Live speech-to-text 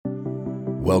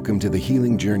Welcome to the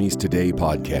Healing Journeys Today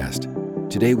podcast.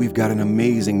 Today we've got an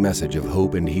amazing message of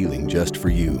hope and healing just for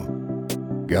you.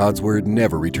 God's word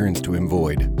never returns to him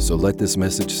void, so let this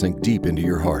message sink deep into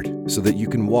your heart so that you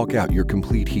can walk out your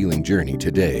complete healing journey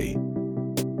today.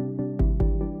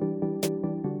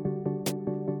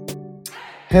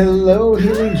 Hello,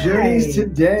 Healing Journeys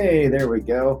Today. There we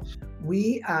go.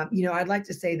 We, I'd like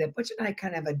to say that Butch and I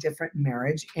kind of have a different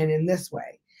marriage, and in this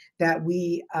way, that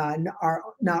we are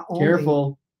not only.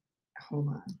 Careful. Hold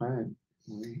on. All right.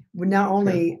 We not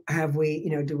only have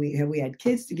we had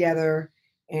kids together,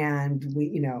 and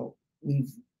we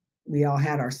all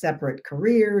had our separate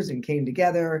careers and came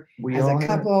together as a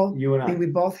couple. You and I. We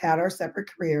both had our separate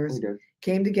careers. We did.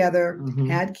 Came together,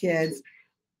 had kids,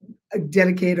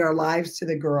 dedicated our lives to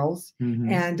the girls,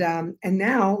 and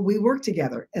now we work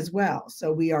together as well.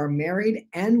 So we are married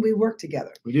and we work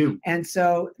together. We do. And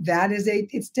so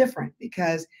it's different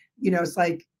because it's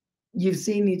like you've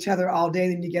seen each other all day,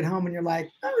 then you get home and you're like,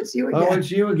 oh, it's you again. Oh, it's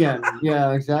you again.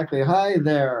 Yeah, exactly. Hi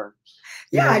there.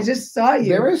 Yeah, I just saw you.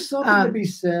 There is something to be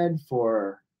said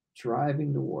for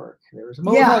driving to work.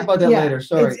 We'll talk about that later.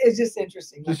 Sorry. It's just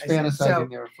interesting. Just fantasizing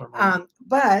there for a moment.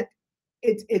 But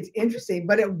it's interesting,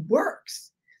 but it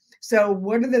works. So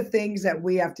what are the things that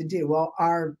we have to do? Well,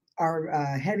 our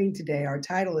heading today, our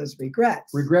title is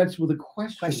regrets. Regrets with a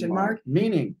question mark.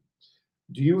 Meaning,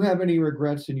 do you have any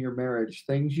regrets in your marriage?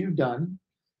 Things you've done,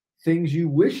 things you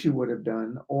wish you would have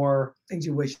done, or things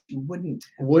you wish you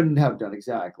wouldn't have done.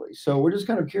 Exactly. So we're just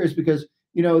kind of curious because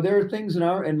there are things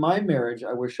in my marriage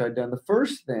I wish I'd done. The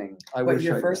first thing I wish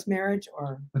your I'd first done. marright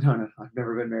or No, I've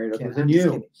never been married other than I'm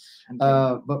you.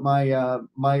 But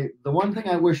the one thing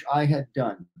I wish I had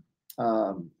done.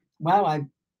 Wow,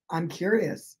 I'm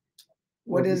curious.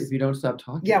 If you don't stop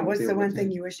talking? Yeah, what's the one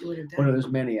thing you wish you would have done? There's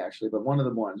many actually, but one of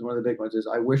the big ones is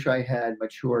I wish I had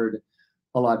matured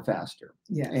a lot faster.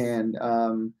 Yes. And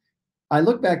I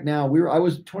look back now. I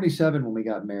was 27 when we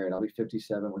got married. I'll be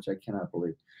 57, which I cannot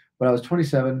believe. But I was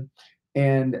 27,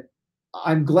 and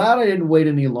I'm glad I didn't wait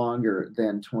any longer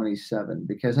than 27,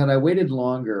 because had I waited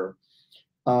longer,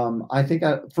 I think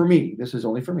this is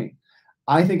only for me.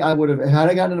 I think I would have, had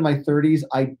I gotten into my 30s,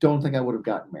 I don't think I would have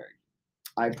gotten married.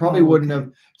 I probably wouldn't have,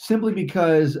 simply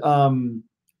because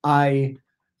I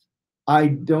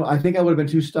think I would have been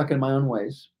too stuck in my own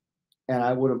ways, and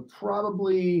I would have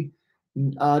probably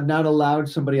not allowed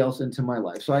somebody else into my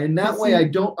life. So in that way, I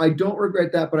don't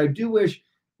regret that, but I do wish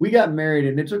we got married,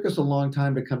 and it took us a long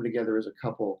time to come together as a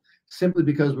couple, simply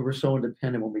because we were so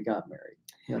independent when we got married.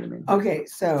 You know what I mean? Okay,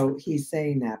 so he's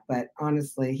saying that, but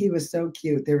honestly, he was so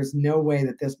cute. There was no way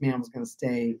that this man was going to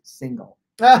stay single.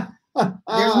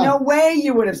 There's no way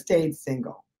you would have stayed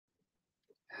single.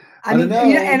 I mean,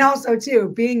 and also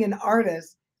too, being an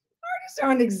artist, artists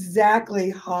aren't exactly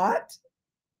hot.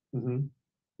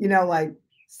 Like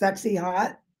sexy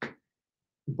hot.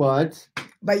 But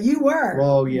you were.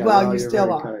 Well, yeah. Well, you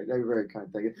still are. Kind. You're very kind.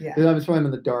 Thank you. Yeah. That's why I'm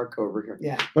in the dark over here.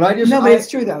 Yeah. But I just. No, but it's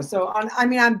true though. So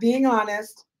I'm being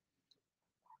honest.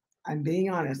 I'm being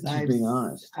honest. Being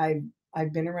honest.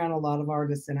 I've been around a lot of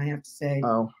artists, and I have to say,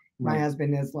 my right.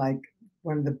 husband is like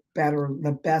one of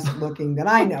the best looking that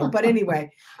I know. But anyway,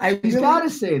 He's got to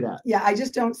say that. Yeah, I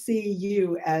just don't see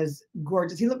you as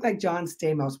gorgeous. He looked like John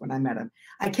Stamos when I met him.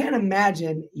 I can't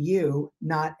imagine you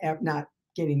not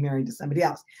getting married to somebody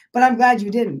else. But I'm glad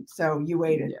you didn't. So you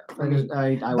waited. Yeah,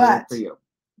 I waited for you.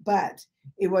 But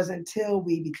it was until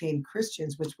we became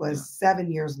Christians, which was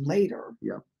 7 years later.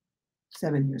 Yeah.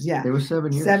 7 years. Yeah. It was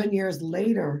 7 years. 7 years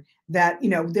later that,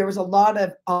 there was a lot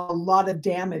of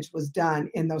damage was done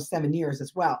in those 7 years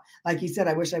as well. Like he said,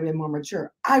 I wish I'd been more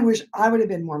mature. I wish I would have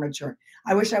been more mature.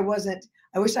 I wish I wasn't.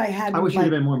 I wish I had. I wish you'd have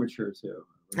been more mature too.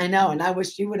 I know. And I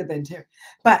wish you would have been too.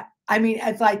 But I mean,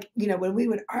 it's like, when we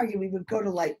would argue, we would go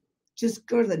to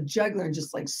the jugular and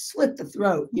just like slit the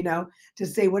throat, to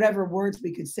say whatever words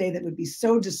we could say that would be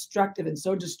so destructive and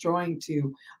so destroying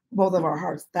to both of our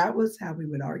hearts. That was how we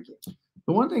would argue.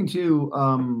 The one thing too,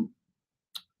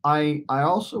 I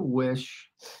also wish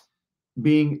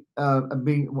one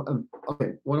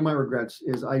of my regrets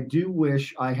is I do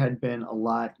wish I had been a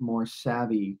lot more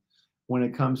savvy when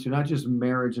it comes to not just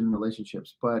marriage and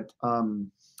relationships, but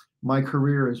my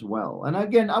career as well. And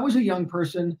again, I was a young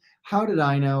person. How did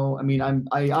I know? I mean,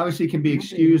 I obviously can be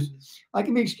excused. I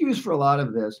can be excused for a lot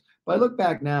of this, but I look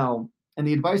back now, and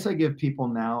the advice I give people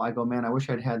now, I go, man, I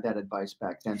wish I'd had that advice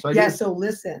back then. So so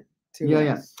listen to us.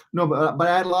 Yeah. No, but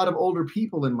I had a lot of older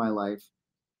people in my life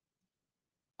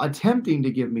attempting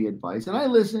to give me advice, and I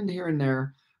listened here and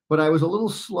there, but I was a little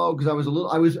slow because I was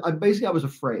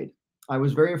afraid. I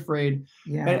was very afraid.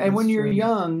 Yeah. And when that's you're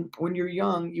true.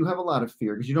 young, you have a lot of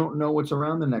fear because you don't know what's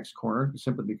around the next corner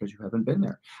simply because you haven't been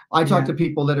there. I talk Yeah. to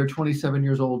people that are 27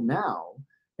 years old now,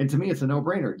 and to me, it's a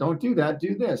no-brainer. Don't do that,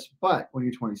 do this. But when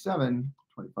you're 27,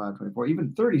 25, 24,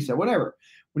 even 37, whatever,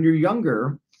 when you're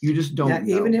younger, you just don't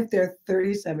know. Even if they're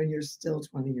 37, you're still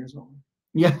 20 years old.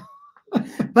 Yeah.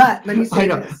 But let me say I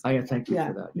know. this. I thank you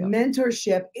for that. Yeah.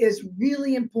 Mentorship is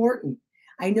really important.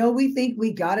 I know we think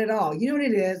we got it all. You know what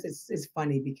it is? It's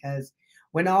funny because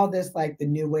when all this, like the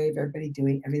new wave, everybody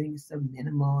doing everything is so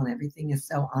minimal and everything is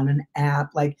so on an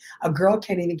app. Like a girl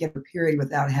can't even get her period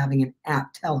without having an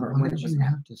app tell her Why when did it was you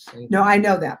happening. have to say No, that? I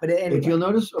know that, but anyway. If you'll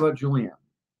notice about Julianne,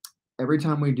 every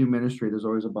time we do ministry, there's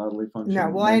always a bodily function. No,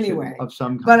 well, mentioned anyway. of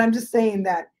some kind. But I'm just saying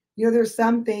that, you know, there's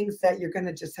some things that you're going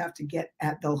to just have to get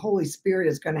at. The Holy Spirit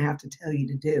is going to have to tell you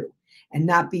to do, and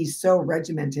not be so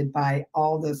regimented by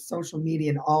all the social media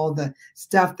and all the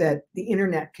stuff that the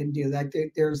internet can do. Like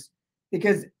there's,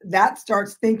 because that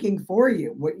starts thinking for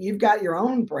you. What you've got your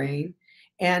own brain,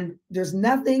 and there's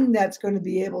nothing that's going to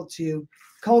be able to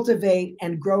cultivate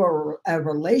and grow a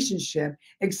relationship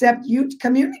except you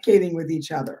communicating with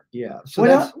each other. Yeah. So What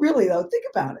that's else, really though, think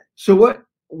about it. so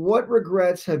what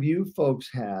regrets have you folks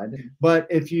had? But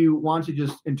if you want to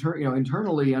just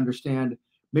internally understand,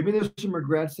 maybe there's some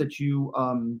regrets that you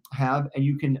have, and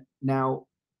you can now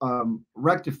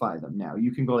rectify them. Now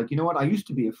you can go like, you know what, I used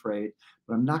to be afraid,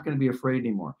 but I'm not going to be afraid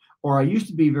anymore. Or I used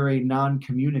to be very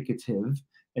non-communicative,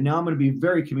 and now I'm going to be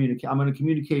very communicative. I'm going to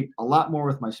communicate a lot more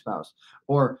with my spouse.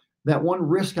 Or that one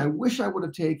risk I wish I would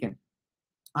have taken,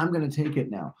 I'm going to take it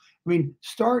now. I mean,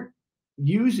 start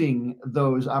using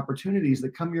those opportunities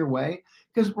that come your way.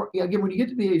 Because again, when you get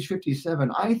to the age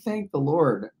 57, I thank the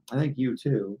Lord. I thank you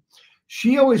too.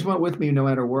 She always went with me no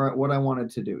matter what I wanted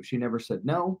to do. She never said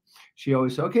no. She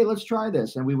always said, okay, let's try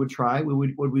this. And we would try.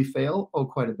 Would we fail? Oh,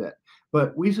 quite a bit.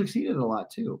 But we succeeded a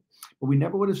lot too. But we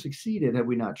never would have succeeded had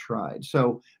we not tried.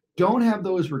 So don't have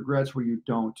those regrets where you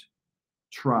don't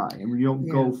try and you don't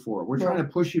go for it. We're trying to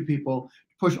push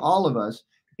push all of us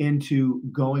into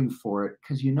going for it.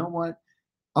 Because you know what?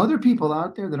 Other people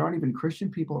out there that aren't even Christian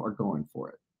people are going for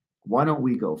it. Why don't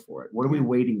we go for it? What are we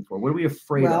waiting for? What are we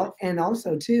afraid of? Well, and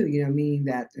also too, you know, meaning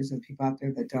that there's some people out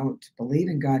there that don't believe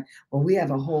in God. Well, we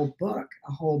have a whole book,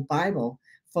 a whole Bible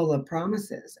full of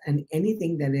promises, and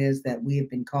anything that we have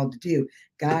been called to do,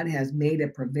 God has made a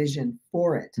provision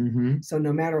for it. Mm-hmm. So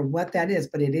no matter what that is,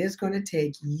 but it is going to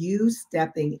take you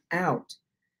stepping out.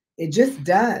 It just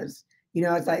does. You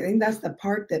know, it's like, I think that's the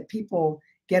part that people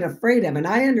get afraid of. And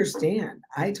I understand.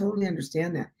 I totally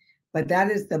understand that. But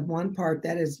that is the one part,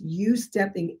 that is you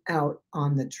stepping out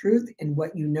on the truth and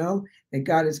what you know that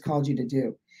God has called you to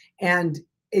do. And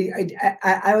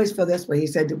I always feel this way. He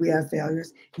said, do we have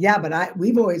failures? Yeah, but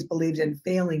we've always believed in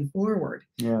failing forward,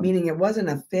 meaning it wasn't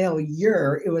a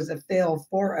failure. It was a failured.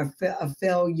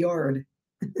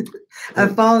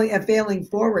 A failing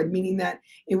forward, meaning that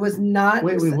it was not.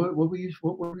 Wait, what were you?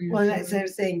 What were you? Well, instead of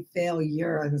saying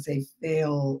failure, I was going to say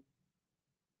fail.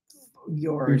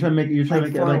 You're trying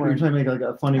to make like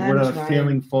a funny word out of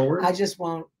failing forward. I just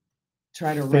won't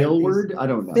try to fail word. I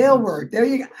don't know. Fail word. There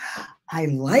you go. I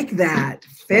like that.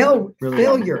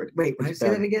 Failure. Wait, can I say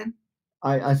that again?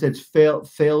 I said fail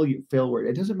word.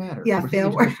 It doesn't matter. Yeah, fail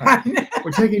word.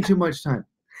 We're taking too much time.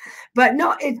 But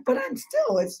no,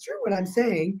 it's true what I'm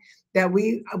saying, that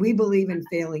we believe in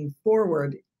failing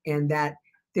forward, and that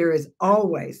there is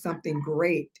always something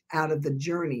great out of the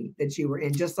journey that you were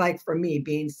in. Just like for me,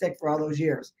 being sick for all those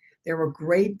years, there were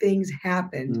great things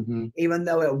happened, even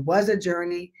though it was a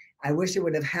journey. I wish it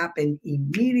would have happened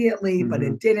immediately, but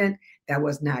it didn't. That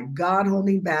was not God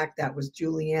holding back. That was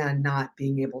Julianne not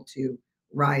being able to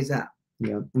rise up.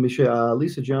 Yeah. Let me show you.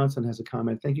 Lisa Johnson has a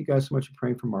comment. Thank you guys so much for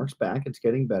praying for Mark's back. It's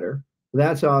getting better.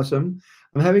 That's awesome.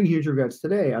 I'm having huge regrets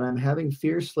today, and I'm having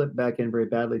fear slip back in very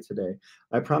badly today.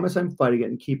 I promise I'm fighting it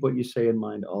and keep what you say in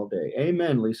mind all day.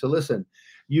 Amen, Lisa. Listen,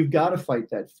 you've got to fight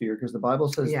that fear, because the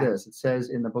Bible says this. It says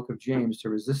in the book of James to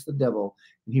resist the devil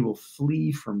and he will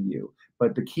flee from you.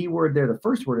 But the key word there, the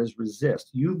first word, is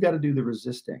resist. You've got to do the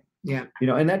resisting. Yeah. You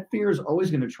know, and that fear is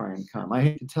always going to try and come. I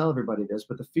hate to tell everybody this,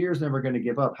 but the fear is never going to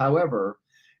give up. However,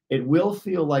 it will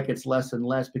feel like it's less and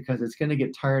less, because it's going to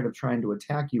get tired of trying to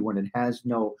attack you when it has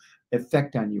no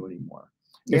effect on you anymore.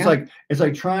 Yeah. It's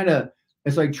like trying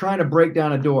to break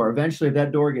down a door. Eventually, if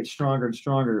that door gets stronger and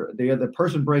stronger, the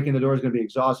person breaking the door is going to be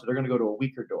exhausted. They're going to go to a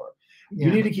weaker door. Yeah.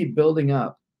 You need to keep building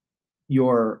up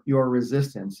your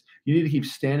resistance. You need to keep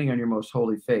standing on your most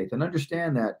holy faith, and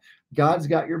understand that God's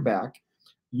got your back.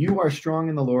 You are strong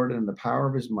in the Lord and in the power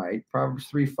of his might. Proverbs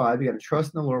 3:5. You got to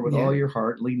trust in the Lord with all your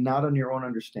heart. Lean not on your own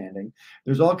understanding.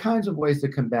 There's all kinds of ways to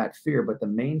combat fear, but the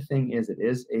main thing is it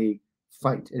is a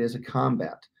fight. It is a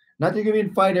combat. Not that you're going to be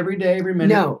in fight every day, every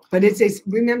minute. No, but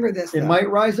remember this. It might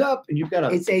rise up and you've got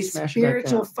to It's a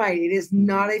spiritual fight. It is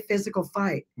not a physical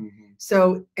fight.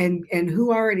 So, and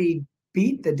who already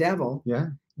beat the devil? Yeah.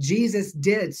 Jesus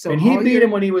did. So, and he beat him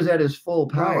when he was at his full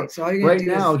power. Right. So right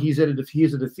now he's a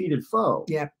defeated foe.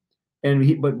 Yeah.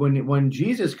 And but when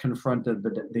Jesus confronted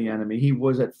the enemy, he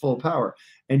was at full power,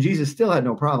 and Jesus still had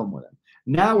no problem with him.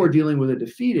 Now we're dealing with a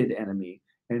defeated enemy,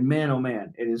 and man, oh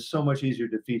man, it is so much easier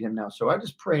to defeat him now. So I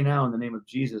just pray now in the name of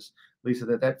Jesus, Lisa,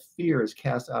 that fear is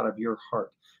cast out of your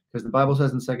heart, because the Bible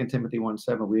says in 2 Timothy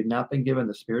 1:7, we had not been given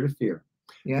the spirit of fear,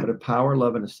 but of power,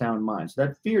 love, and a sound mind. So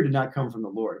that fear did not come from the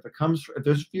Lord. If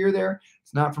there's fear there,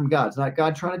 it's not from God. It's not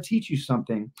God trying to teach you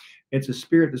something. It's a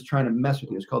spirit that's trying to mess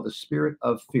with you. It's called the spirit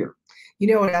of fear. You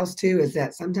know what else too is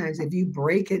that sometimes if you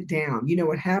break it down, you know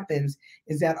what happens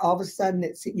is that all of a sudden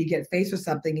you get faced with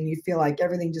something and you feel like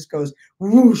everything just goes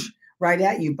whoosh right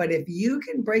at you. But if you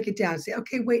can break it down and say,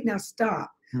 okay, wait, now stop,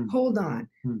 hold on.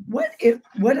 What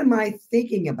am I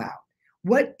thinking about?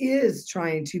 What is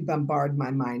trying to bombard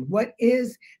my mind? What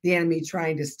is the enemy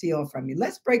trying to steal from me?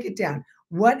 Let's break it down.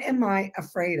 What am I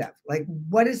afraid of? Like,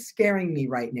 what is scaring me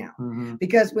right now?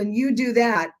 Because when you do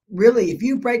that, really, if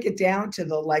you break it down to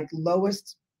the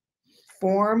lowest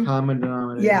form, common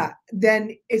denominator, yeah,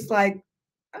 then it's like,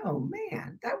 oh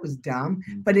man, that was dumb.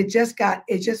 But it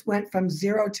just went from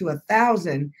 0 to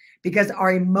 1,000 because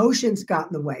our emotions got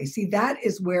in the way. See,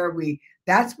 that's where we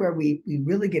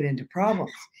really get into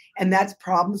problems. And that's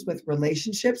problems with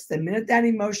relationships. The minute that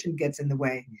emotion gets in the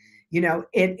way,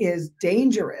 it is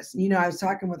dangerous. I was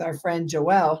talking with our friend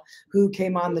Joelle, who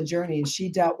came on the journey, and she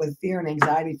dealt with fear and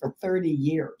anxiety for 30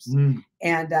 years.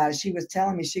 And she was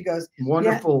telling me, she goes,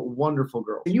 wonderful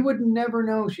girl. You would never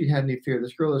know she had any fear.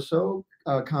 This girl is so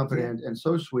confident and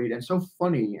so sweet and so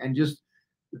funny, and just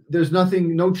there's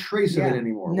no trace of it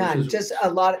anymore. None. Just a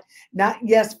lot of,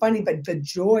 funny, but the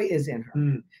joy is in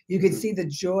her. You could see the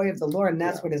joy of the Lord, and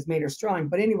that's what has made her strong.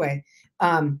 But anyway,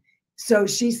 so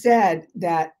she said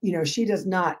that, she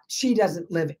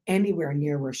doesn't live anywhere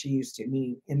near where she used to,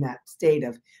 meaning in that state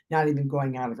of not even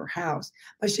going out of her house.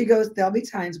 But she goes, there'll be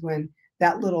times when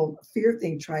that little fear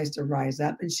thing tries to rise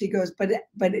up, and she goes, but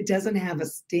it doesn't have a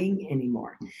sting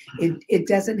anymore. It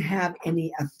doesn't have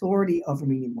any authority over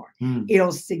me anymore.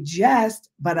 It'll suggest,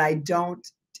 but I don't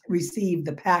receive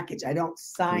the package. I don't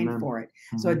sign for it.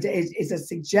 So it's a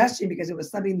suggestion because it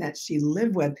was something that she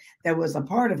lived with, that was a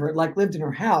part of her, lived in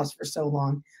her house for so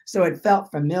long. So it felt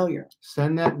familiar.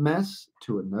 Send that mess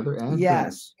to another address.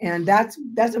 Yes. And that's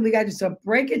what we got to do. So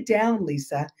break it down,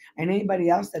 Lisa, and anybody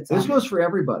else this goes for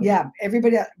everybody. Yeah.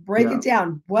 Everybody else, break it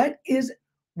down. What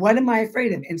am I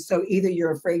afraid of? And so either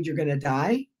you're afraid you're going to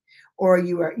die, or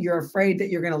you're afraid that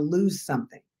you're going to lose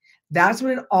something. That's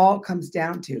what it all comes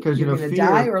down to. Because you're going to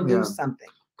die or lose something.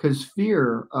 Because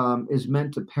fear is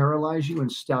meant to paralyze you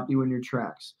and stop you in your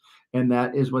tracks. And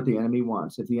that is what the enemy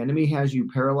wants. If the enemy has you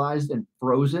paralyzed and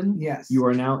frozen, you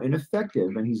are now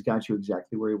ineffective, and he's got you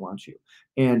exactly where he wants you.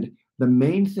 And the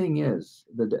main thing is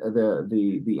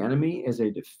the enemy is a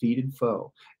defeated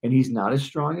foe, and he's not as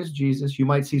strong as Jesus. You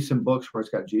might see some books where it's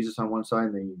got Jesus on one side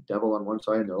and the devil on one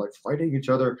side, and they're fighting each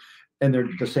other, and they're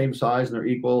the same size and they're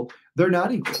equal. They're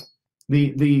not equal.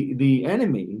 The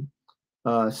enemy,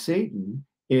 Satan,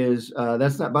 is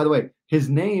that's not, by the way, his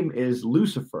name is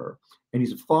Lucifer, and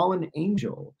he's a fallen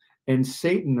angel. And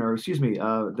Satan,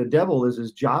 the devil is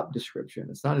his job description.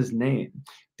 It's not his name.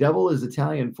 Devil is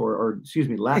Latin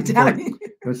Italian.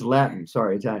 It's Latin.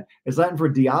 Sorry, Italian. It's Latin for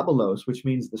diabolos, which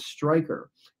means the striker.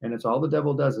 And it's all the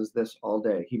devil does is this all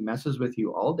day. He messes with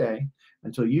you all day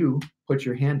until you put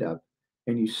your hand up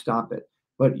and you stop it.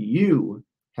 But you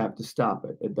have to stop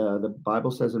it. The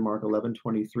Bible says in Mark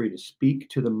 11:23 to speak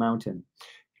to the mountain,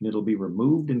 and it'll be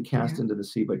removed and cast into the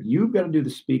sea. But you've got to do the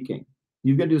speaking.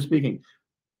 You've got to do the speaking.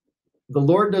 The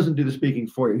Lord doesn't do the speaking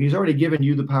for you. He's already given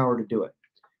you the power to do it.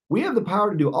 We have the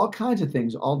power to do all kinds of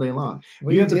things all day long.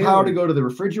 You have the power to go to the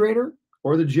refrigerator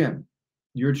or the gym.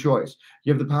 Your choice.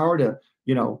 You have the power to,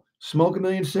 smoke 1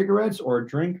 million cigarettes or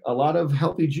drink a lot of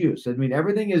healthy juice. I mean,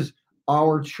 everything is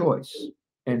our choice.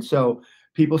 And so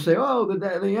people say, oh,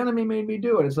 the enemy made me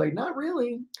do it. It's like, not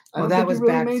really. Well, that was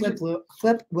back.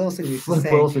 Flip Wilson used to say,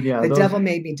 the devil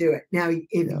made me do it. Now,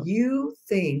 if you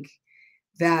think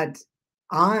that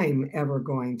I'm ever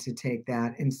going to take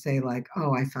that and say like,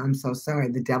 oh, I'm so sorry.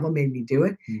 The devil made me do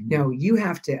it. No, you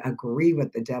have to agree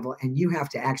with the devil and you have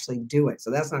to actually do it. So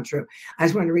that's not true. I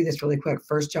just wanted to read this really quick.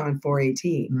 1 John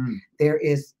 4:18. There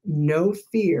is no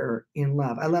fear in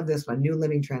love. I love this one. New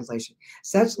Living Translation.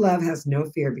 Such love has no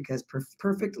fear because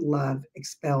perfect love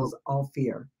expels all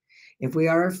fear. If we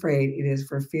are afraid, it is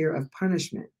for fear of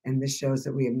punishment. And this shows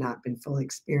that we have not been fully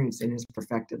experienced in his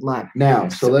perfected love. Now,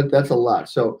 so that's a lot.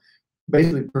 So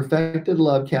basically, perfected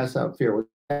love casts out fear. What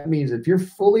that means, if you're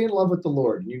fully in love with the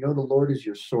Lord, and you know the Lord is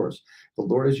your source, the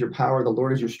Lord is your power, the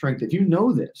Lord is your strength. If you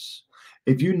know this,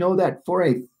 if you know that for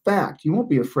a fact, you won't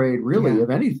be afraid really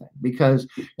of anything, because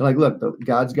you're like, look,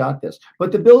 God's got this.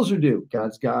 But the bills are due.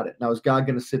 God's got it. Now, is God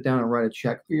going to sit down and write a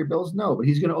check for your bills? No, but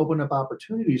he's going to open up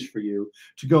opportunities for you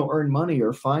to go earn money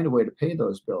or find a way to pay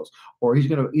those bills. Or he's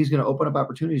going to open up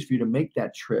opportunities for you to make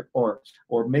that trip or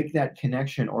make that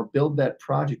connection or build that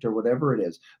project or whatever it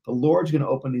is. The Lord's going to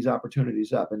open these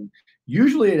opportunities up. And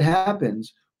usually it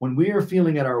happens when we are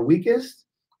feeling at our weakest.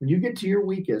 When you get to your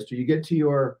weakest or you get to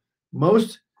your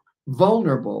most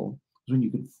vulnerable, is when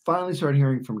you can finally start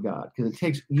hearing from God, because it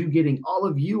takes you getting all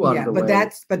of you out of the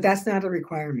way. But that's not a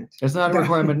requirement. It's not a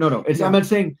requirement. No. I'm not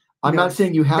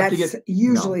saying you have to get.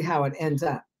 Usually how it ends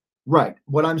up. Right.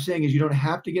 What I'm saying is you don't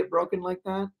have to get broken like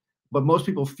that, but most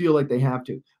people feel like they have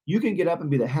to. You can get up and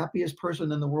be the happiest person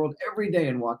in the world every day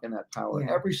and walk in that power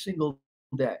every single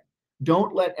day.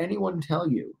 Don't let anyone tell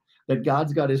you that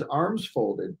God's got his arms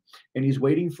folded and he's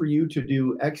waiting for you to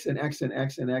do X and X and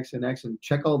X and X and X and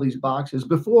check all these boxes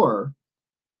before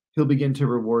he'll begin to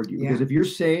reward you. Because if you're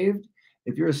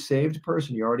a saved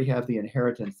person, you already have the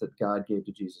inheritance that God gave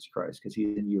to Jesus Christ, because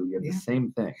he's in you. You have the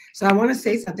same thing. So I want to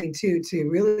say something too, to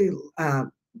really,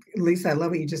 Lisa, I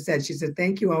love what you just said. She said,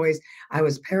 thank you always. I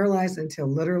was paralyzed until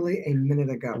literally a minute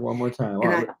ago. One more time.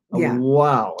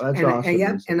 Wow. That's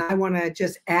awesome. And I want to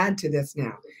just add to this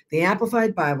now. The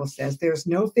Amplified Bible says, there's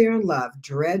no fear in love.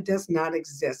 Dread does not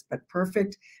exist, but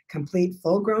perfect, complete,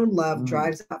 full-grown love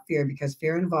drives out fear, because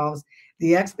fear involves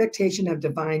the expectation of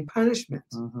divine punishment.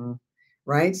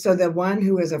 Right? So the one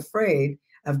who is afraid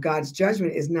of God's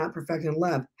judgment is not perfect in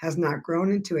love, has not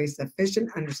grown into a sufficient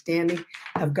understanding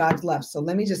of God's love. So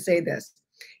let me just say this.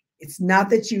 It's not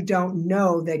that you don't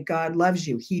know that God loves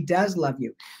you. He does love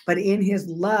you. But in his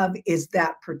love is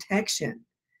that protection.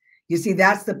 You see,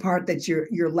 that's the part that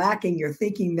you're lacking. You're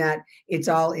thinking that it's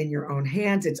all in your own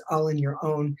hands. It's all in your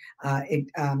own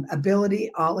ability,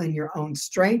 all in your own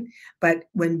strength. But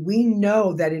when we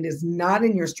know that it is not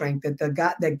in your strength,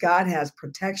 that God has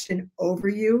protection over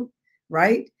you,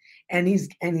 right? And he's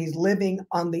living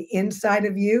on the inside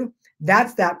of you.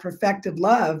 That's that perfected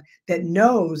love that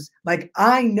knows, like,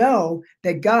 I know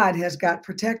that God has got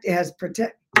I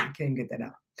can't get that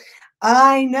out.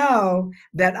 I know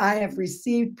that I have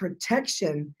received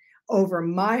protection over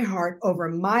my heart, over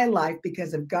my life,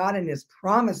 because of God and his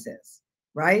promises,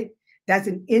 right? That's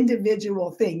an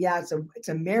individual thing. Yeah, it's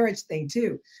a marriage thing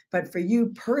too. But for you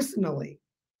personally,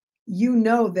 you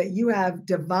know that you have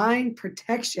divine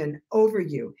protection over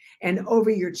you and over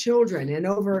your children and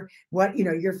over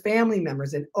your family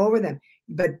members and over them.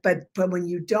 But when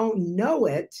you don't know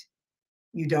it,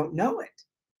 you don't know it.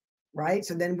 Right.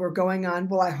 So then we're going on,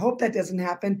 well, I hope that doesn't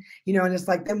happen, and it's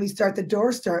like, then we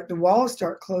the walls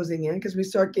start closing in, because we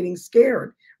start getting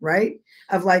scared, right?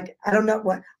 Of like, I don't know,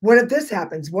 what if this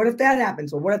happens? What if that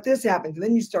happens? Well, what if this happens? And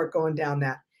then you start going down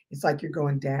that. It's like you're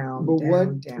going down,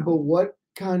 down. But what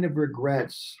kind of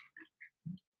regrets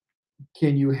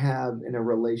can you have in a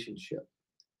relationship?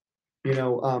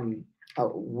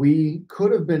 We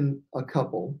could have been a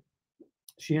couple.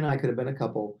 She and I could have been a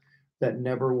couple that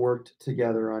never worked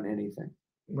together on anything.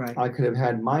 Right. I could have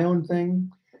had my own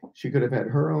thing. She could have had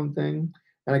her own thing.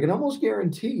 And I can almost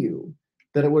guarantee you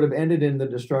that it would have ended in the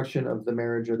destruction of the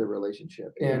marriage or the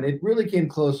relationship. And it really came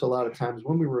close a lot of times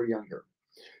when we were younger,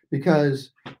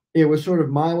 because it was sort of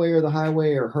my way or the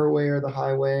highway, or her way or the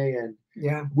highway. And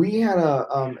we had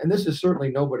and this is certainly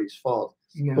nobody's fault,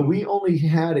 but we only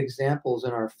had examples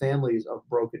in our families of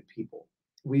broken people.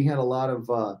 We had a lot of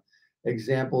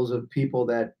examples of people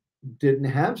that didn't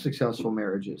have successful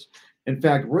marriages. In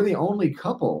fact, we're the only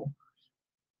couple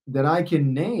that I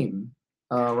can name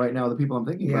right now, the people I'm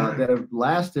thinking about, that have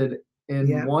lasted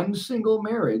in one single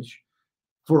marriage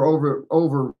for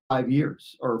over 5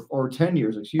 years or 10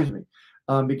 years, excuse me,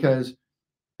 because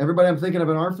everybody I'm thinking of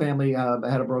in our family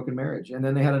had a broken marriage, and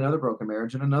then they had another broken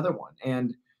marriage and another one.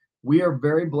 And we are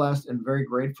very blessed and very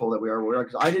grateful that we are where we are,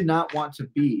 because I did not want to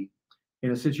be in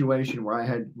a situation where I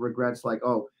had regrets like,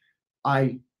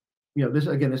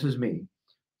 this is me.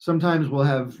 sometimes we'll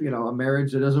have, a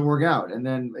marriage that doesn't work out. And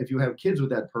then if you have kids with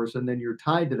that person, then you're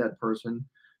tied to that person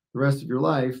the rest of your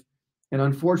life. And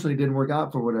unfortunately, it didn't work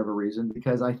out for whatever reason,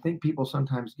 because I think people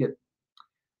sometimes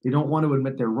they don't want to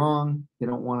admit they're wrong. They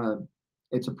don't want to,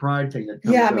 it's a pride thing that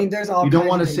comes Yeah, I up. mean, there's all You don't kinds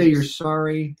want of to say things. you're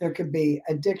sorry. There could be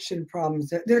addiction problems.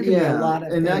 There could be a lot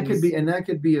of and things. that could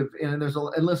be, and there's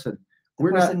and listen, The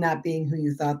we're person not not being who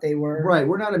you thought they were. right.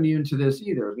 We're not immune to this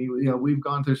either. I mean, we've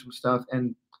gone through some stuff,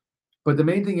 but the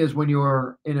main thing is when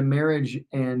you're in a marriage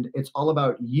and it's all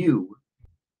about you,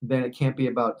 then it can't be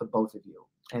about the both of you.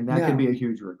 And that can be a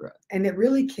huge regret. And it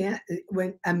really can't,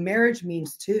 when a marriage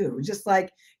means two, just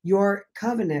like your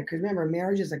covenant, because remember,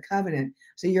 marriage is a covenant.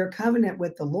 So your covenant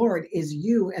with the Lord is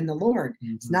you and the Lord.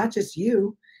 Mm-hmm. It's not just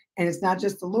you, and it's not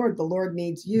just the Lord. The Lord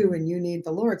needs you and you need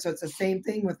the Lord. So it's the same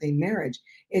thing with a marriage.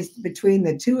 It's between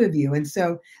the two of you. And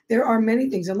so there are many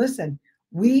things. And listen,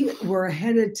 we were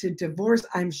headed to divorce.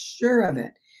 I'm sure of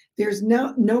it. There's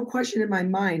no question in my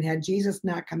mind, had Jesus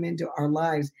not come into our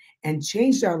lives and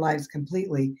changed our lives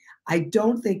completely, I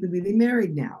don't think we would be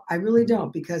married now. I really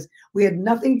don't, because we had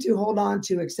nothing to hold on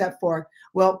to except for,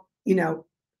 well,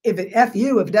 if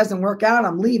it doesn't work out,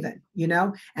 I'm leaving,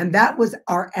 and that was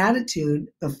our attitude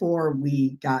before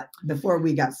we got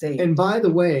saved. And by the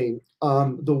way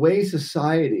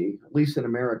society, at least in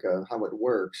America, how it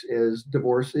works is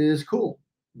divorce is cool.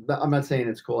 I'm not saying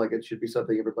it's cool, like it should be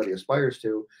something everybody aspires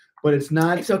to, but it's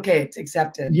not. It's okay. It's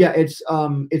accepted. Yeah,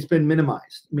 it's been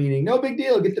minimized, meaning no big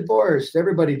deal, get divorced.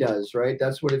 Everybody does, right?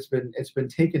 That's what it's been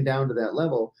taken down to that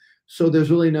level. So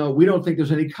there's really we don't think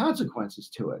there's any consequences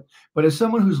to it. But as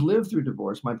someone who's lived through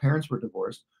divorce, my parents were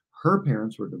divorced, her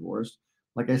parents were divorced.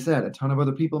 Like I said, a ton of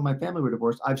other people in my family were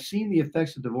divorced. I've seen the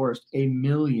effects of divorce a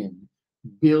million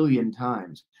billion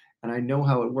times. And I know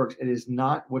how it works. It is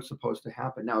not what's supposed to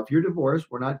happen. Now, if you're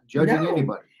divorced, we're not judging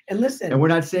anybody. And listen. And we're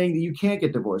not saying that you can't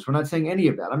get divorced. We're not saying any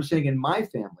of that. I'm saying in my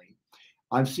family,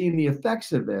 I've seen the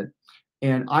effects of it,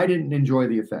 and I didn't enjoy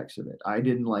the effects of it. I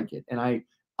didn't like it. And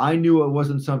I knew it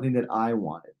wasn't something that I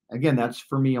wanted. Again, that's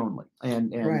for me only.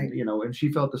 And right. And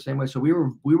she felt the same way. So we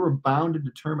were bound to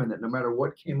determine that no matter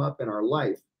what came up in our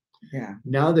life,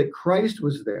 now that Christ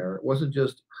was there, it wasn't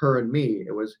just her and me.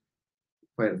 It was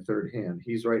right, a third hand.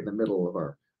 He's right in the middle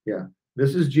of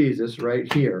this is Jesus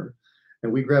right here,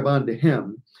 and we grab onto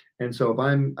him. And so if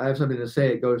I have something to say,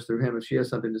 it goes through him. If she has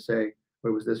something to say,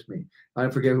 what was this me? I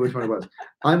forget which one it was.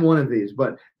 I'm one of these,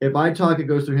 but if I talk, it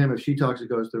goes through him. If she talks, it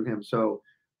goes through him. So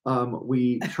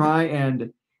we try,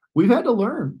 and we've had to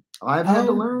learn. I've had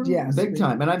to learn big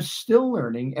time, and I'm still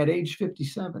learning at age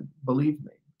 57. Believe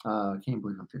me. I can't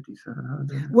believe I'm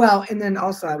 57. Well, and then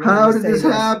also, how did this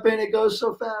happen? It goes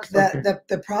so fast.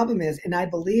 The problem is, and I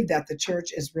believe that the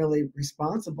church is really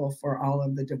responsible for all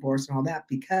of the divorce and all that,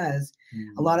 because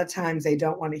a lot of times they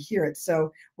don't want to hear it.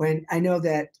 So when I know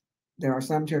that there are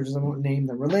some churches, I won't name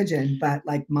the religion, but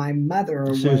like my mother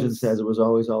Susan says it was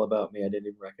always all about me. I didn't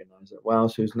even recognize it. Wow,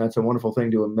 Susan, that's a wonderful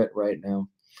thing to admit right now.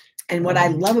 And what I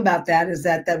love about that is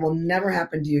that will never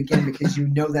happen to you again, because you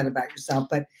know that about yourself.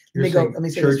 But let me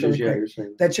say this really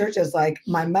quick. The church is like,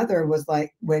 my mother was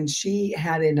like, when she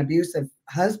had an abusive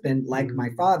husband, like my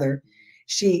father,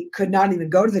 she could not even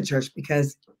go to the church,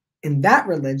 because in that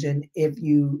religion, if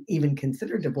you even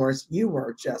consider divorce, you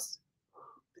were just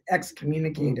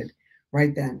excommunicated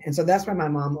right then. And so that's why my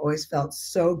mom always felt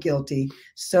so guilty,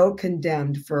 so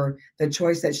condemned for the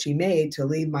choice that she made to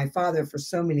leave my father for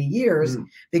so many years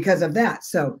because of that.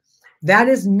 So that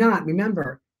is not,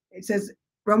 remember, it says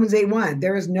Romans 8:1,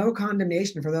 there is no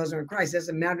condemnation for those who are in Christ. It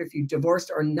doesn't matter if you divorced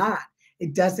or not.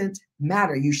 It doesn't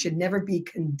matter. You should never be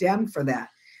condemned for that.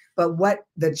 But what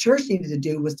the church needed to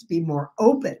do was to be more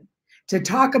open, to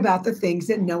talk about the things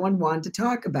that no one wanted to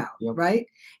talk about, right?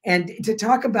 And to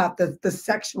talk about the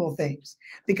sexual things,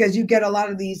 because you get a lot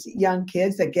of these young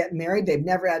kids that get married, they've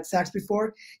never had sex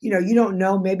before. You don't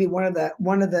know, maybe one of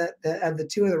the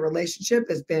two of the relationship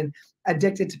has been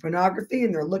addicted to pornography,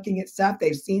 and they're looking at stuff.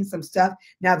 They've seen some stuff.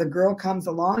 Now the girl comes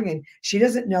along and she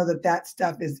doesn't know that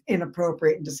stuff is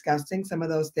inappropriate and disgusting. Some of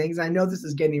those things. I know this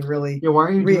is getting really why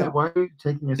are you real. Why are you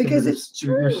taking us? Because into this? It's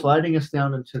true. You're sliding us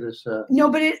down into this.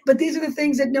 No, but these are the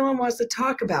things that no one wants to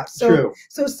talk about. So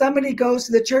somebody goes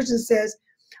to the church and says,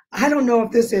 I don't know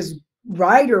if this is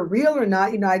right or real or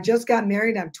not. I just got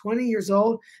married. I'm 20 years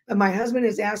old, but my husband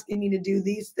is asking me to do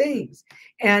these things.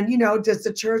 And, does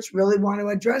the church really want to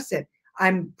address it?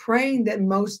 I'm praying that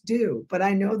most do, but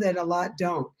I know that a lot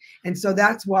don't. And so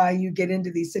that's why you get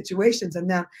into these situations. And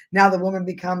now the woman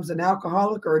becomes an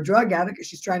alcoholic or a drug addict because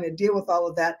she's trying to deal with all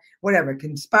of that, whatever. It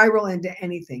can spiral into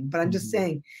anything. But I'm just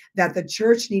saying that the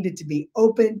church needed to be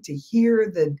open to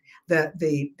hear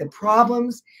the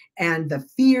problems and the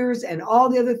fears and all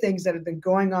the other things that have been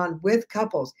going on with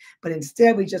couples. But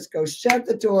instead, we just go shut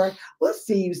the door. We'll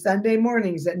see you Sunday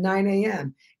mornings at 9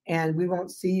 a.m. And we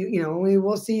won't see you, we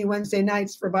will see you Wednesday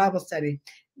nights for Bible study.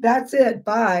 That's it.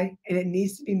 Bye. And it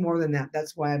needs to be more than that.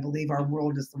 That's why I believe our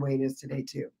world is the way it is today,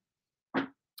 too.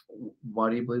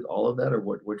 Why do you believe all of that, or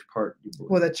which part do you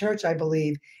believe? Well, the church, I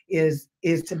believe, is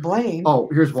to blame. Oh,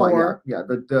 here's why. Yeah.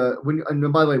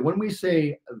 And by the way, when we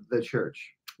say the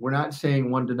church, we're not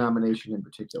saying one denomination in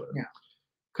particular. Yeah.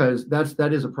 Because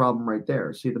that is a problem right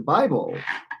there. See, the Bible,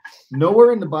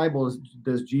 nowhere in the Bible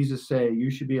does Jesus say you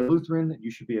should be a Lutheran,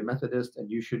 you should be a Methodist, and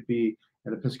you should be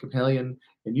an Episcopalian,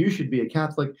 and you should be a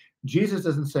Catholic. Jesus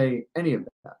doesn't say any of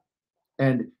that.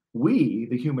 And we,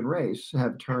 the human race,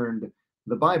 have turned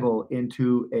the Bible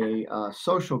into a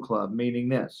social club, meaning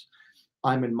this.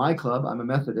 I'm in my club, I'm a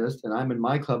Methodist, and I'm in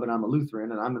my club, and I'm a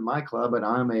Lutheran, and I'm in my club, and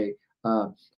I'm a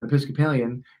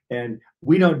Episcopalian, and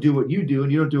we don't do what you do,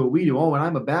 and you don't do what we do. Oh, and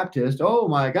I'm a Baptist. Oh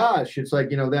my gosh. It's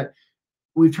like, that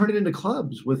we've turned it into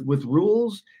clubs with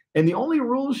rules. And the only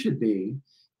rule should be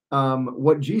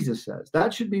what Jesus says.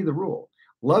 That should be the rule.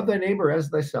 Love thy neighbor as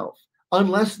thyself,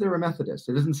 unless they're a Methodist.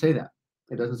 It doesn't say that.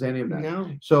 It doesn't say any of that.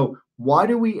 No. So why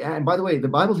do we add? And by the way, the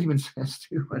Bible even says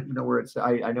too, I know where it's,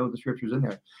 I know the scripture's in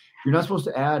there. You're not supposed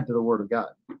to add to the word of God.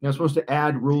 You're not supposed to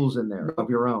add rules in there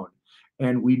of your own.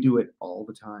 And we do it all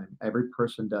the time. Every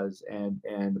person does.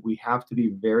 And we have to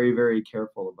be very, very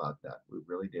careful about that. We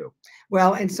really do.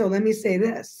 Well, and so let me say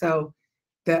this. So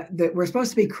we're supposed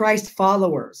to be Christ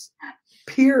followers,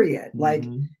 period. Like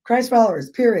Christ followers,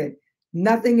 period.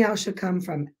 Nothing else should come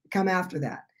after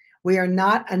that. We are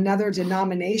not another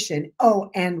denomination. Oh,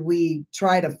 and we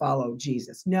try to follow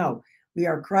Jesus. No, we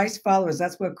are Christ followers.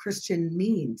 That's what Christian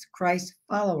means, Christ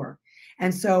follower.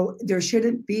 And so there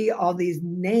shouldn't be all these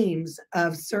names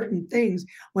of certain things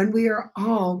when we are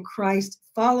all Christ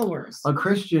followers. A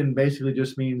Christian basically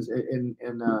just means in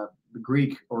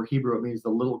Greek or Hebrew, it means the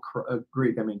little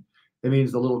Greek. I mean, it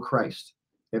means the little Christ.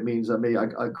 It means a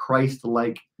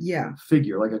Christ-like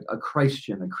figure, like a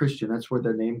Christian, a Christian. That's where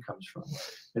the name comes from.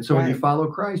 And so when you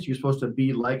follow Christ, you're supposed to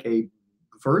be like a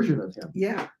version of him.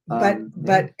 Yeah, but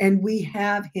we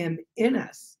have him in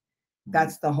us.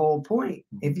 That's the whole point.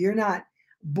 If you're not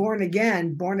born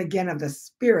again of the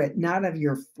Spirit, not of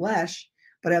your flesh,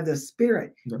 but of the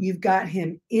Spirit, you've got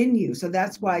him in you. So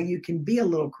that's why you can be a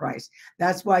little Christ.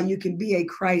 That's why you can be a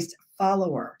Christ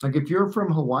follower. Like if you're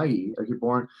from Hawaii,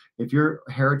 if your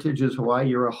heritage is Hawaii,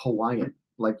 you're a Hawaiian.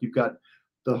 Like you've got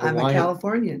the Hawaiian. I'm a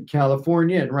Californian.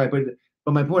 Californian, right? But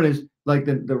my point is, like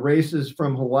the races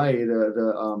from Hawaii,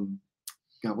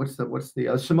 what's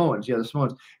the Samoans? Yeah, the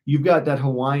Samoans. You've got that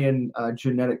Hawaiian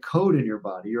genetic code in your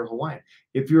body. You're Hawaiian.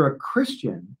 If you're a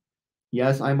Christian,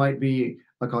 yes, I might be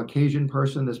a Caucasian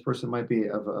person. This person might be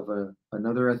of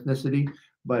another ethnicity,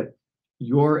 but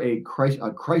you're a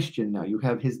Christian now. You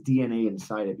have his DNA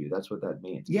inside of you. That's what that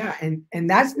means. Yeah, and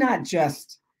that's not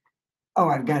just, oh,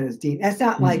 I've got his DNA. That's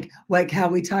not like how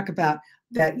we talk about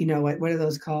that. What are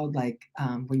those called? Like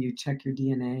when you check your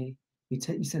DNA,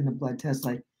 you send a blood test.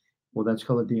 Like, well, that's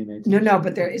called a DNA test. No,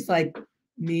 but it's like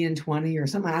me and 20 or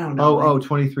something. I don't know.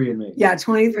 23andMe. Yeah,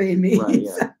 23andMe. Right,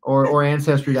 yeah. or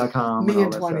Ancestry.com. Me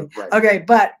and 20. Right. Okay,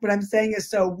 but what I'm saying is,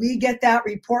 so we get that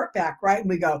report back, right? And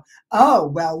we go, oh,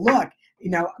 well, look,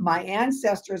 my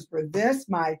ancestors were this,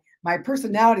 my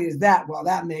personality is that. Well,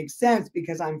 that makes sense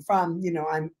because I'm from,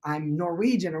 I'm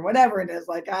Norwegian or whatever it is.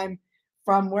 Like I'm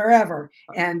from wherever,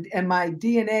 and my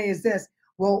DNA is this.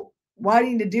 Well, why do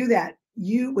you need to do that?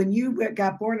 When you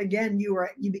got born again,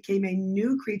 you became a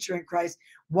new creature in Christ.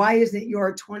 Why isn't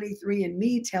your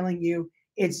 23andMe telling you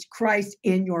it's Christ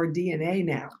in your DNA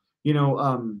now?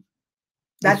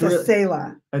 That's a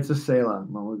Selah. It's a Selah.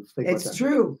 It's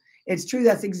true. It's true.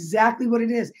 That's exactly what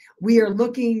it is. We are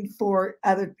looking for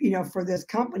for this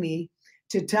company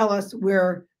to tell us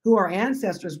who our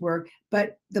ancestors were,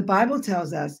 but the Bible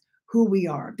tells us who we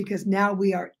are, because now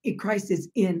Christ is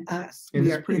in us.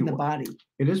 We are in the body.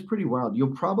 It is pretty wild.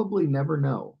 You'll probably never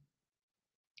know.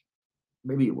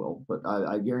 Maybe you will, but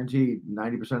I guarantee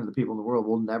 90% of the people in the world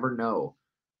will never know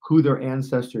who their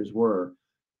ancestors were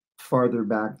farther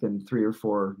back than 3 or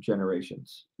 4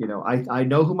 generations. I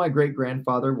know who my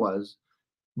great-grandfather was,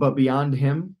 but beyond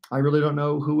him, I really don't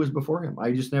know who was before him.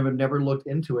 I just never looked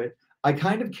into it. I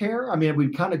kind of care. I mean,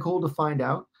 it'd be kind of cool to find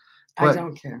out. I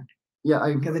don't care.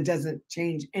 Yeah, because it doesn't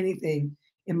change anything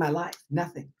in my life.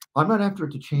 Nothing. I'm not after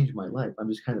it to change my life. I'm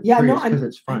just kind of Yeah, no, curious because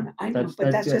it's fun. I know,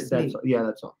 but that's just me. Yeah,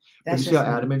 that's all. But That's you see how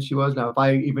just me. adamant she was? Now, if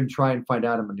I even try and find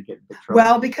out, I'm going to get in big trouble.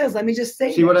 Well, because let me just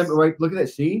say, see what I'm right? Look at that.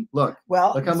 See, look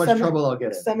how much some, trouble I'll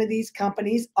get in. Some of these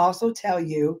companies also tell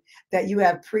you that you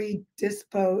have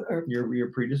predisposed, or you're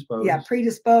predisposed. Yeah,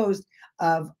 predisposed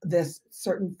of this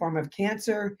certain form of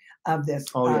cancer, of this.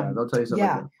 Oh yeah, they'll tell you something.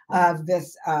 Yeah, of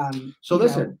this. So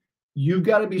listen, you've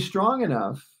got to be strong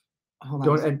enough. Hold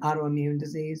on, autoimmune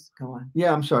disease. Go on.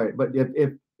 Yeah, I'm sorry, but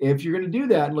if you're going to do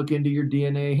that and look into your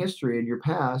DNA history and your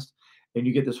past, and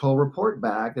you get this whole report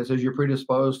back that says you're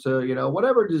predisposed to,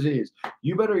 whatever disease,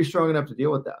 you better be strong enough to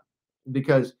deal with that,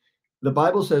 because the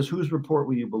Bible says, whose report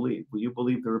will you believe? Will you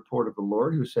believe the report of the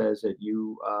Lord, who says that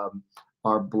you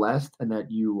are blessed and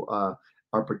that you are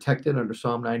protected under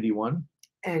Psalm 91?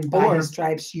 And by his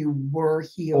stripes you were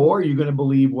healed. Or are you going to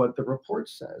believe what the report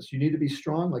says? You need to be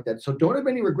strong like that. So don't have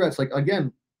any regrets. Like,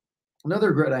 again, another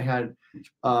regret I had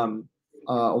a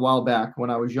while back when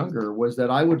I was younger was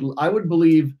that I would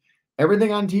believe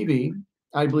everything on TV.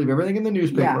 I'd believe everything in the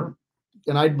newspaper.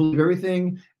 And I'd believe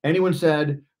everything anyone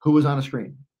said who was on a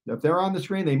screen. If they're on the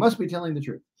screen, they must be telling the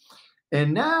truth.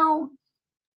 And now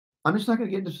I'm just not going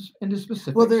to get into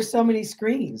specifics. Well, there's so many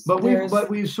screens. But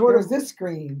we've sort of this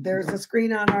screen. There's a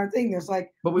screen on our thing. There's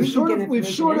like. But we've sort of learned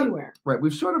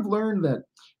that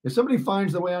if somebody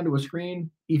finds their way onto a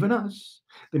screen, even us,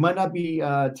 they might not be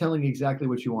telling exactly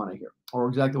what you want to hear or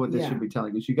exactly what they should be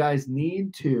telling you. So you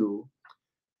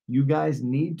guys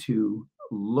need to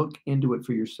look into it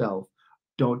for yourself.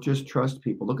 Don't just trust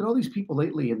people. Look at all these people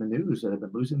lately in the news that have been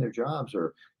losing their jobs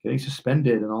or getting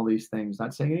suspended and all these things.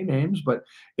 Not saying any names, but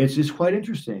it's just quite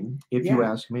interesting if you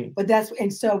ask me. But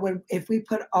if we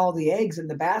put all the eggs in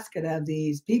the basket of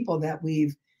these people that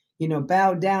we've,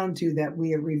 bowed down to, that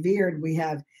we have revered, we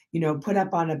have, put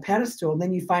up on a pedestal, and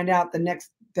then you find out the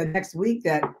next week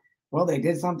that, well, they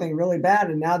did something really bad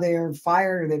and now they're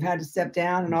fired or they've had to step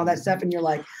down and all that stuff. And you're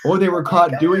like, or they were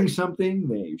caught doing something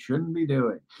they shouldn't be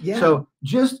doing. Yeah. So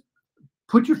just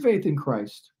put your faith in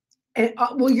Christ. And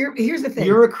here's the thing.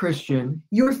 You're a Christian.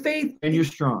 Your faith. And you're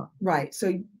strong. Right.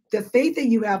 So the faith that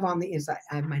you have on the inside,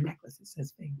 I have my necklace that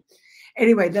says faith.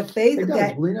 Anyway, the faith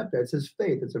that. Lean up there. It says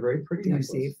faith. It's a very pretty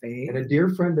necklace. You see faith? And a dear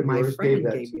friend of yours gave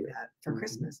me that for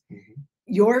Christmas. Mm-hmm.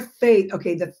 Your faith,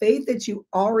 the faith that you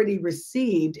already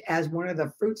received as one of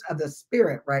the fruits of the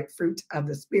Spirit, right? Fruit of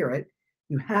the Spirit,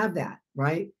 you have that,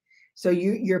 right? So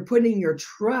you're putting your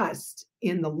trust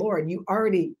in the Lord. You've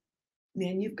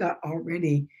got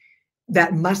already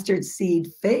that mustard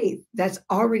seed faith that's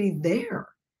already there.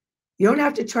 You don't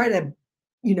have to try to,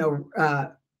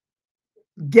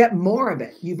 get more of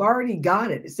it. You've already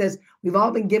got it. It says we've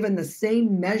all been given the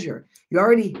same measure. You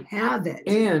already have it.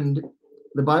 And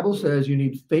the Bible says you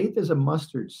need faith as a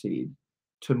mustard seed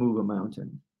to move a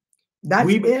mountain. That's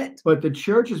it. But the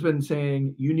church has been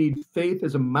saying you need faith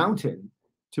as a mountain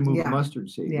to move a mustard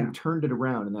seed. Yeah. We turned it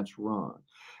around, and that's wrong.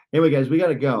 Anyway, guys, we got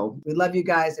to go. We love you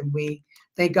guys, and we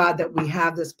thank God that we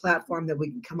have this platform that we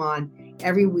can come on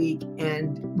every week,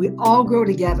 and we all grow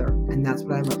together, and that's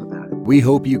what I love about it. We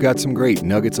hope you got some great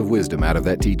nuggets of wisdom out of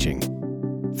that teaching.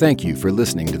 Thank you for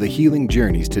listening to the Healing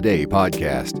Journeys Today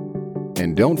podcast.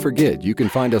 And don't forget, you can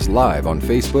find us live on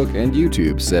Facebook and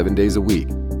YouTube 7 days a week.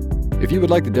 If you would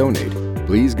like to donate,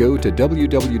 please go to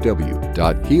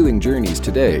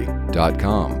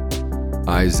www.healingjourneystoday.com.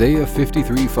 Isaiah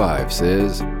 53:5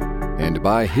 says, "And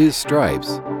by his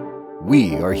stripes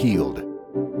we are healed."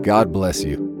 God bless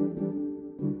you.